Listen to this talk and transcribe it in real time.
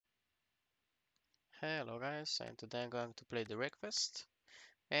Hello guys, and today I'm going to play the Wreckfest,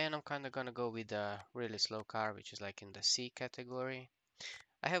 and I'm kinda gonna go with a really slow car, which is like in the C category.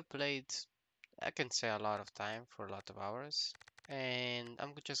 I have played, I can say a lot of time for a lot of hours, and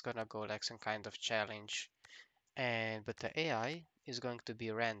I'm just gonna go like some kind of challenge, but the AI is going to be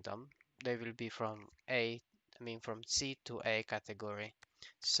random. They will be from from C to A category,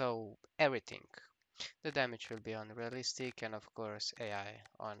 so everything. The damage will be on realistic, and of course AI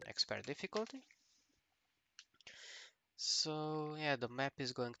on expert difficulty. So yeah, the map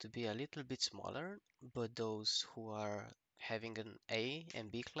is going to be a little bit smaller, but those who are having an A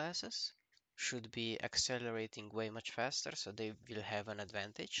and B classes should be accelerating way much faster, so they will have an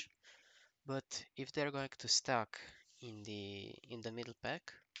advantage. But if they're going to stuck in the middle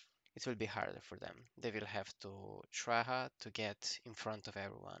pack, it will be harder for them. They will have to try hard to get in front of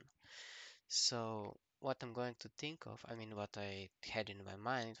everyone. So what I'm going to think of, what I had in my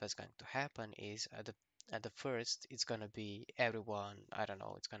mind what's going to happen is at the first it's gonna be everyone, I don't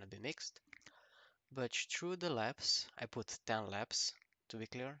know, it's gonna be mixed. But through the laps, I put 10 laps to be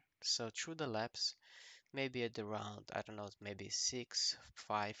clear. So through the laps, maybe at around, I don't know, maybe 6,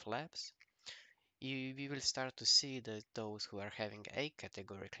 5 laps, we will start to see that those who are having A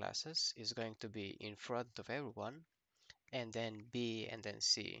category classes is going to be in front of everyone, and then B and then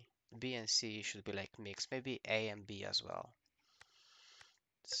C. B and C should be like mixed, maybe A and B as well.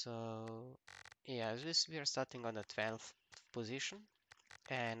 So yeah, as we are starting on the 12th position,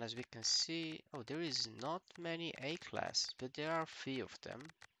 and as we can see, oh, there is not many A classes, but there are few of them.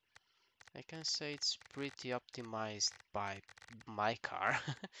 I can say it's pretty optimized by my car.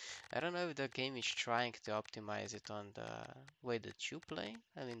 I don't know if the game is trying to optimize it on the way that you play,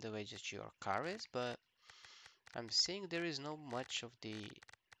 the way that your car is, but I'm seeing there is no much of the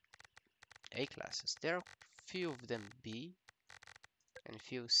A classes. There are few of them B and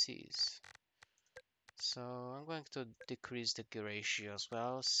few Cs. So I'm going to decrease the gear ratio as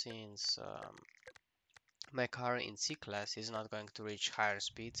well, since my car in C class is not going to reach higher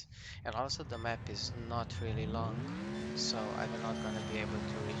speeds, and also the map is not really long, so I'm not going to be able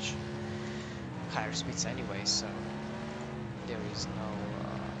to reach higher speeds anyway. So there is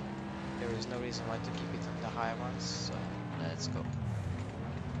no reason why to keep it on the high ones. So let's go.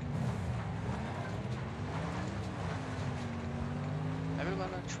 I will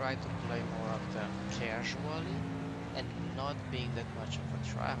gonna try to play more of the casually and not being that much of a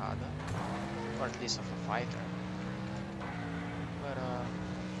tryharder, or at least of a fighter. But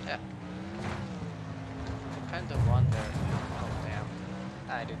yeah, I kind of wonder. Oh damn,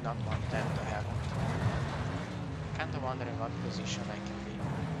 I did not want that to happen. Kind of wondering what position I can be.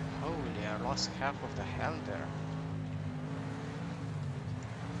 Holy, I lost half of the health there.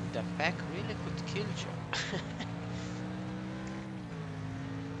 The pack really could kill you.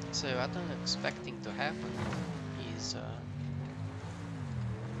 So what I'm expecting to happen is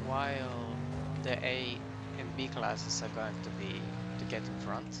while the A and B classes are going to get in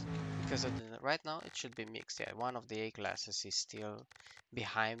front, because right now it should be mixed. Yeah, one of the A classes is still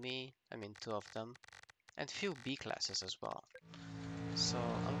behind me. Two of them, and few B classes as well. So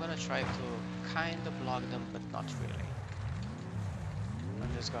I'm gonna try to kind of block them, but not really.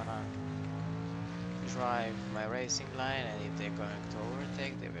 I'm just gonna drive my racing line, and if they're going to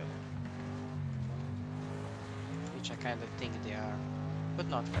overtake, they will. Which I kind of think they are, but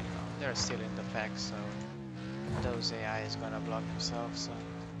not right now. They're still in the pack, so those AI is gonna block themselves. So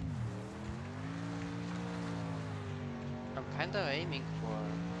I'm kind of aiming for.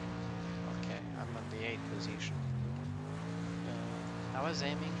 Okay, I'm on the 8th position. I was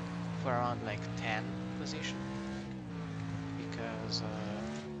aiming for around like 10 position because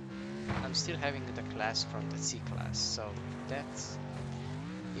I'm still having the class from the C class. So that's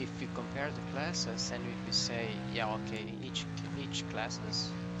if we compare the classes and if we say, yeah, okay, each classes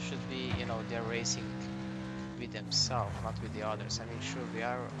should be, they're racing with themselves, not with the others. Sure, we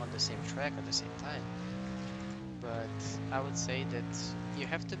are on the same track at the same time, but I would say that you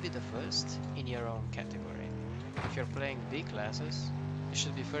have to be the first in your own category. If you're playing B classes, you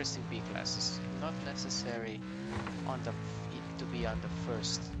should be first in B classes. Not necessary to be on the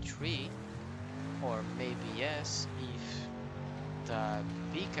first 3, or maybe yes, if the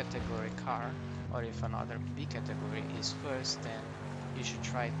B category car, or if another B category is first, then you should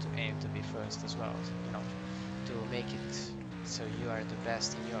try to aim to be first as well, to make it so you are the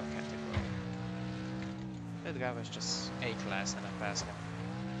best in your category. That guy was just A class and I passed him.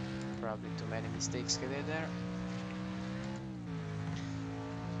 Probably too many mistakes he did there.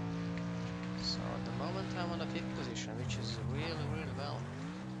 So at the moment I'm on the 5th position, which is really well.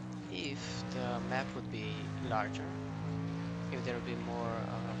 If the map would be larger, if there would be more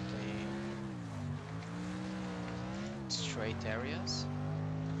of the straight areas,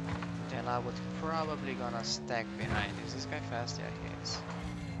 then I would probably gonna stack behind. Is this guy fast? Yeah, he is.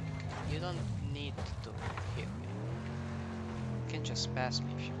 You don't need to hit me. You can just pass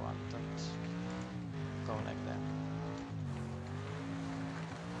me if you want, don't go like that.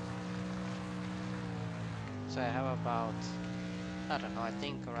 So I have about, I don't know, I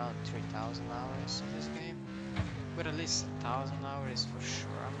think around 3,000 hours in this game. But at least 1,000 hours for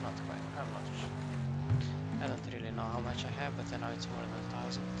sure. I'm not sure. I don't really know how much I have, but I know it's more than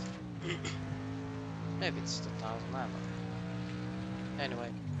 1,000. Maybe it's 2,000, I don't know.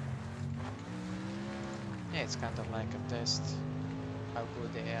 Anyway, yeah, it's kind of like a test how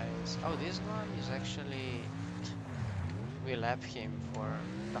good the AI is. Oh, this one is actually, we lap him for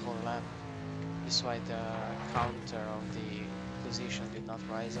the whole lap. This is why the counter of the position did not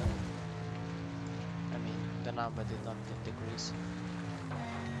rise up. I mean, the number did not decrease.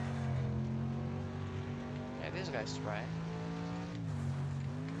 Yeah, this guy's trying.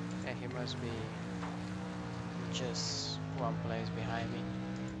 Yeah, he must be just one place behind me.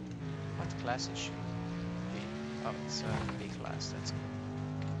 What class is she? B. Oh, it's a B class, that's good.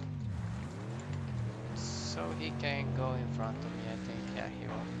 So he can go in front of me, I think. Yeah, he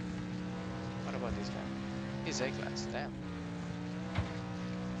will. What about this guy? He's A class, damn.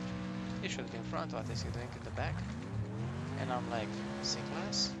 He should be in front, what is he doing in the back? And I'm like, C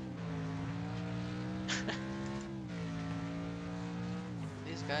class?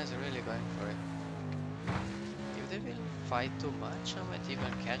 These guys are really going for it. If they will fight too much, I might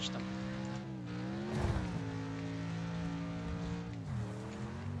even catch them.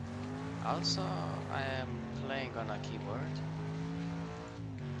 Also, I am playing on a keyboard,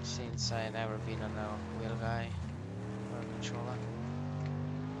 since I never been on a wheel guy or controller.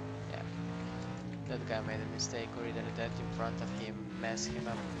 Yeah, that guy made a mistake, or either that in front of him messed him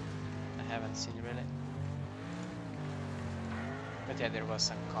up. I haven't seen really. But yeah, there was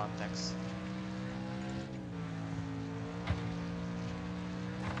some context.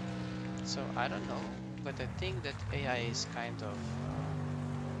 So I don't know, but I think that AI is kind of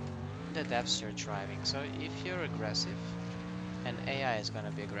the depths you're driving. So if you're aggressive, and AI is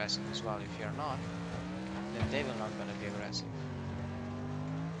gonna be aggressive as well. If you're not, then they will not gonna be aggressive.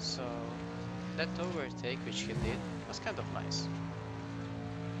 So that overtake which he did was kind of nice.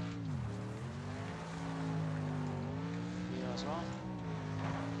 You as well.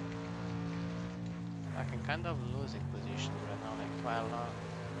 I can kind of losing position right now, like while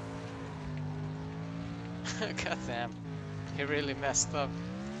God damn, he really messed up.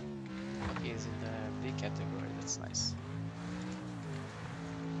 Okay, he's in the B category, that's nice.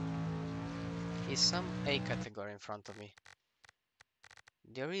 He's some A category in front of me.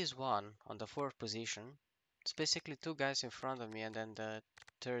 There is one on the 4th position. It's basically 2 guys in front of me, and then the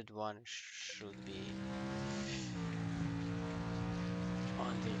 3rd one should be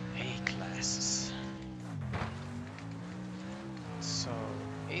on the A classes. So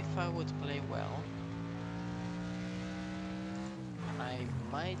if I would play well, I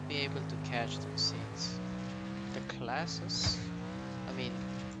might be able to catch them, since the classes, I mean,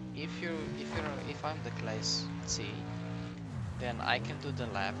 if I'm the class C, then I can do the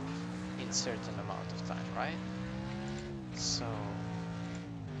lap in certain amount of time, right? So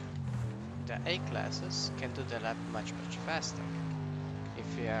the A classes can do the lap much faster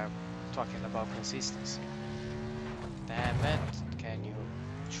if we are talking about consistency. Damn it, can you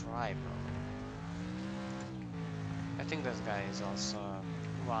try, bro? I think this guy is also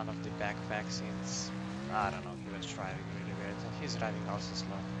one of the backpacks, since, I don't know, he was driving really weird, and he's driving also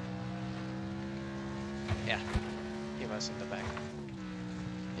slow. Yeah, he was in the back.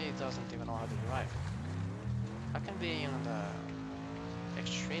 He doesn't even know how to drive. I can be on the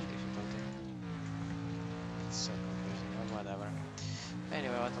extreme difficulty. It's so confusing, but whatever.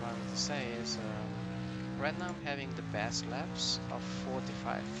 Anyway, what I wanted to say is, right now I'm having the best laps of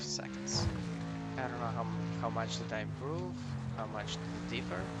 45 seconds. I don't know how much did I improve, how much did it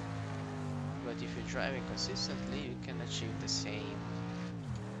differ, but if you're driving consistently, you can achieve the same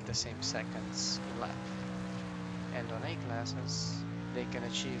seconds in lap. And on A classes, they can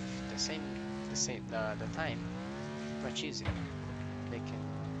achieve the time much easier. They can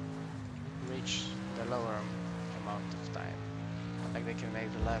reach the lower amount of time, like they can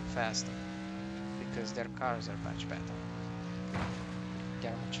make the lap faster, because their cars are much better. They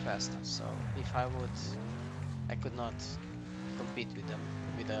are much faster. So if I could not compete with them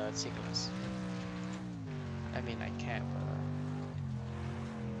with a C class. I mean, I can, but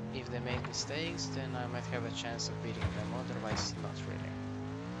if they make mistakes, then I might have a chance of beating them, otherwise not really.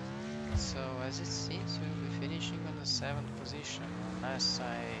 So as it seems, we'll be finishing on the 7th position, unless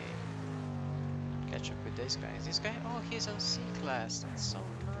I catch up with this guy. This guy, oh, he's on C class. That's so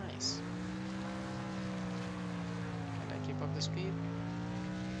nice. Can I keep up the speed?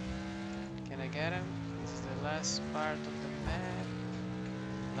 Can I get him? This is the last part of the map.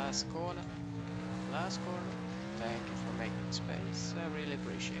 Last corner. Last corner. Thank you for making space. I really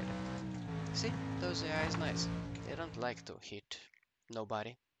appreciate it. See, those AI is nice. They don't like to hit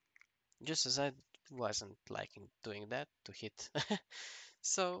nobody. Just as I wasn't liking doing that to hit.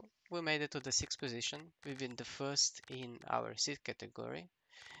 So we made it to the sixth position. We've been the first in our seat category.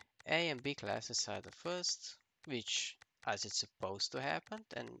 A and B classes are the first, which as it's supposed to happen,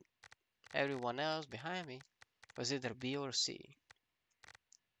 and everyone else behind me was either B or C.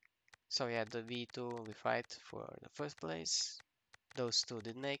 So yeah, the V2 we fight for the first place. Those two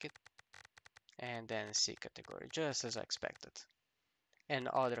did make it, and then C category, just as I expected. And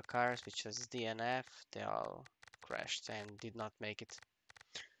other cars, which is D and F, they all crashed and did not make it.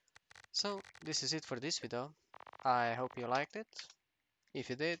 So this is it for this video. I hope you liked it. If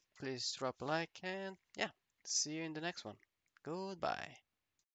you did, please drop a like and yeah, see you in the next one. Goodbye.